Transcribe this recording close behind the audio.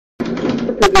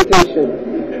presentation.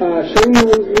 Shane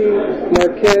Mosley,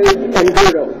 Marquez, and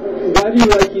Berto. Why do you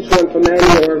like each one for Manny,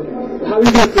 or how are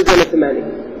you going to present it to Manny?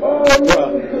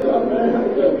 Well,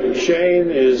 Shane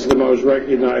is the most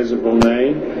recognizable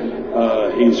name.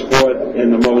 He's fought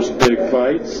in the most big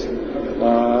fights.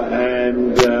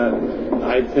 And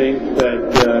I think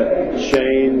that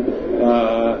Shane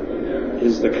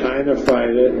is the kind of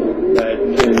fighter that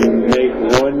can make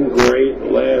one great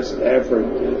last effort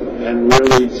and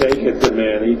really take it to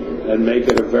Manny and make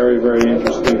it a very, very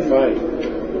interesting fight.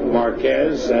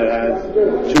 Marquez had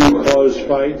 2 close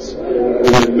fights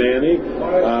with Manny.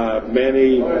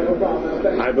 Manny,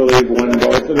 I believe, won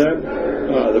both of them.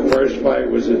 The first fight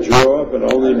was a draw, but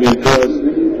only because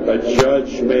a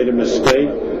judge made a mistake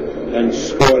and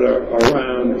scored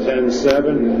around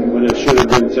 10-7 when it should have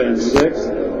been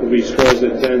 10-6. If he scores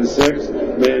at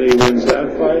 10-6, Manny wins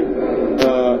that fight.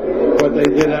 But they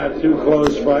did have 2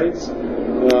 close fights.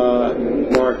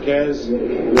 Marquez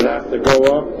would have to go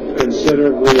up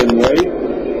considerably in weight.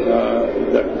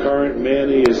 The current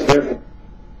Manny is different.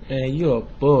 Man, you're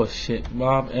bullshit,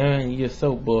 Bob Aaron. You're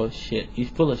so bullshit. You're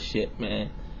full of shit, man.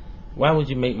 Why would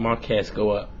you make Marquez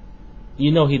go up?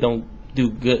 You know he don't do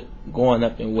good going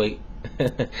up in weight.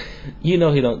 You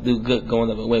know he don't do good going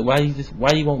up in weight. Why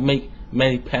you won't make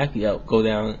Manny Pacquiao go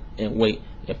down in weight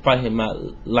and fight him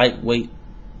out lightweight?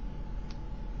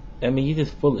 I mean, you're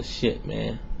just full of shit,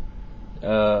 man.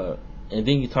 And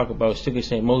then you talk about Sugar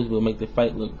Shane Mosley will make the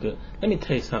fight look good. Let me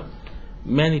tell you something.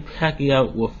 Manny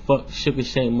Pacquiao will fuck Sugar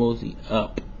Shane Mosley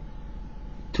up.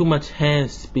 Too much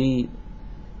hand speed,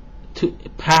 too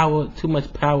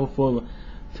much power for.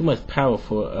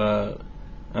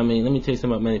 I mean, let me tell you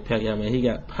something about Manny Pacquiao, man. He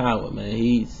got power, man.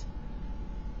 He's,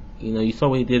 you know, you saw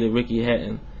what he did at Ricky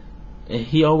Hatton, and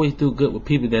he always do good with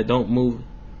people that don't move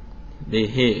their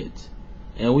heads.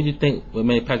 And what do you think what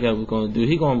Manny Pacquiao was gonna do?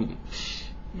 He gonna,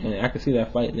 man, I can see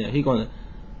that fight now. He gonna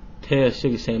tear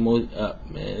Sugar Shane Mosley up,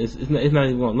 man. It's not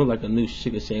even gonna look like a new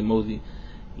Sugar Shane Mosley.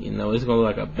 You know, it's gonna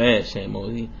look like a bad Shane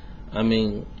Mosley. I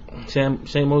mean,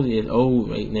 Shane Mosley is old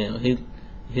right now.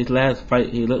 His last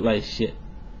fight, he looked like shit.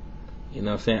 You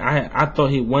know what I'm saying? I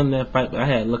thought he won that fight, but I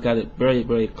had to look at it very,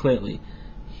 very clearly.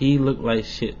 He looked like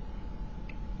shit.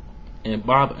 And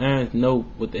Bob Aaron know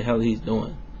what the hell he's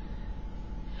doing.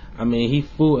 I mean, he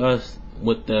fooled us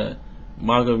with the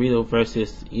Margarito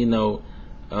versus, you know,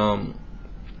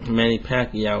 Manny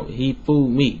Pacquiao. He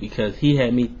fooled me because he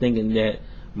had me thinking that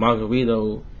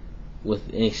Margarito was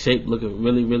in shape, looking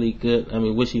really, really good. I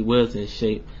mean, wish he was in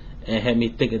shape, and had me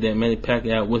thinking that Manny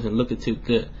Pacquiao wasn't looking too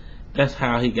good. That's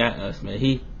how he got us, man.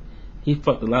 He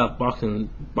fucked a lot of boxing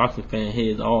fan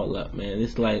heads all up, man.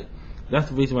 It's like, that's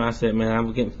the reason why I said, man,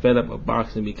 I'm getting fed up with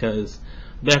boxing, because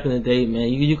back in the day, man,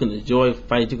 you can enjoy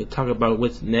fights, you can talk about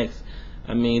what's next.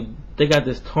 I mean, they got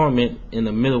this tournament in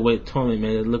the middleweight tournament,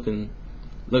 man,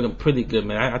 looking pretty good,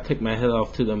 man. I take my head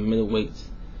off to the middleweights,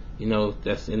 you know,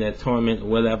 that's in that tournament or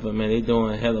whatever, man. They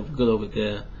doing a hell of good over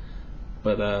there.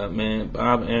 But man,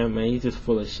 Bob Aaron, man, he's just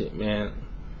full of shit, man.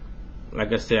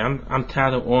 Like I said, I'm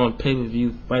tired of on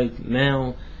pay-per-view fights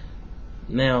now.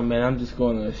 Now, man, I'm just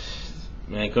gonna,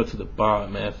 man, go to the bar,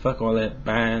 man. Fuck all that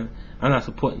buying. I'm not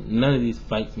supporting none of these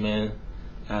fights, man,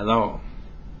 at all.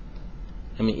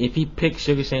 I mean, if he picks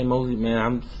Sugar Shane Mosley,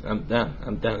 man, I'm done.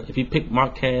 I'm done. If he pick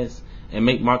Marquez and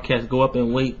make Marquez go up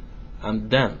in weight, I'm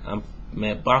done.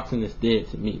 Man, boxing is dead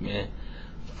to me, man.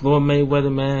 Floyd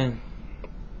Mayweather, man,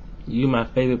 you my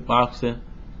favorite boxer.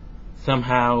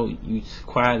 Somehow you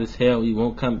quiet as hell, you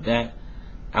won't come back.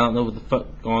 I don't know what the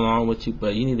fuck going on with you,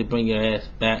 but you need to bring your ass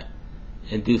back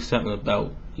and do something about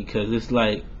it, because it's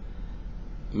like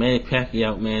Manny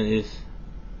Pacquiao, man, is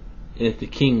the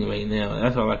king right now.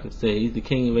 That's all I can say. He's the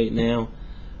king right now,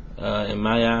 in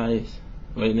my eyes,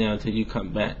 right now, until you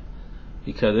come back,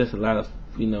 because there's a lot of,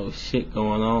 you know, shit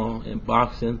going on in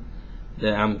boxing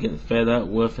that I'm getting fed up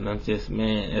with, and I'm just,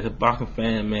 man, as a boxing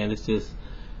fan, man, it's just,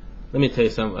 let me tell you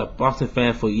something, a boxing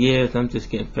fan for years, I'm just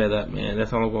getting fed up, man.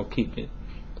 That's how I'm gonna keep it.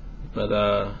 But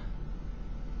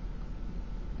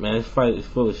man, this fight is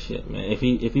full of shit, man. If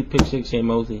he picks Sugar Shane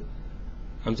Mosley,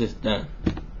 I'm just done.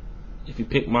 If he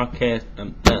pick Marquez,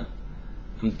 I'm done.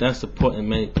 I'm done supporting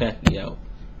Manny Pacquiao.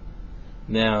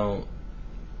 Now,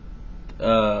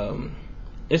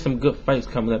 there's some good fights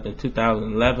coming up in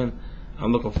 2011.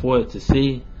 I'm looking forward to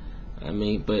see. I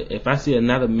mean, but if I see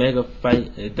another mega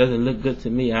fight and it doesn't look good to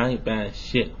me, I ain't buying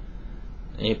shit.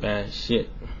 I ain't buying shit.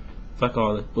 Fuck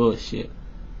all this bullshit.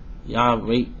 Y'all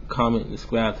rate, comment,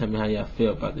 subscribe, tell me how y'all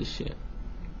feel about this shit.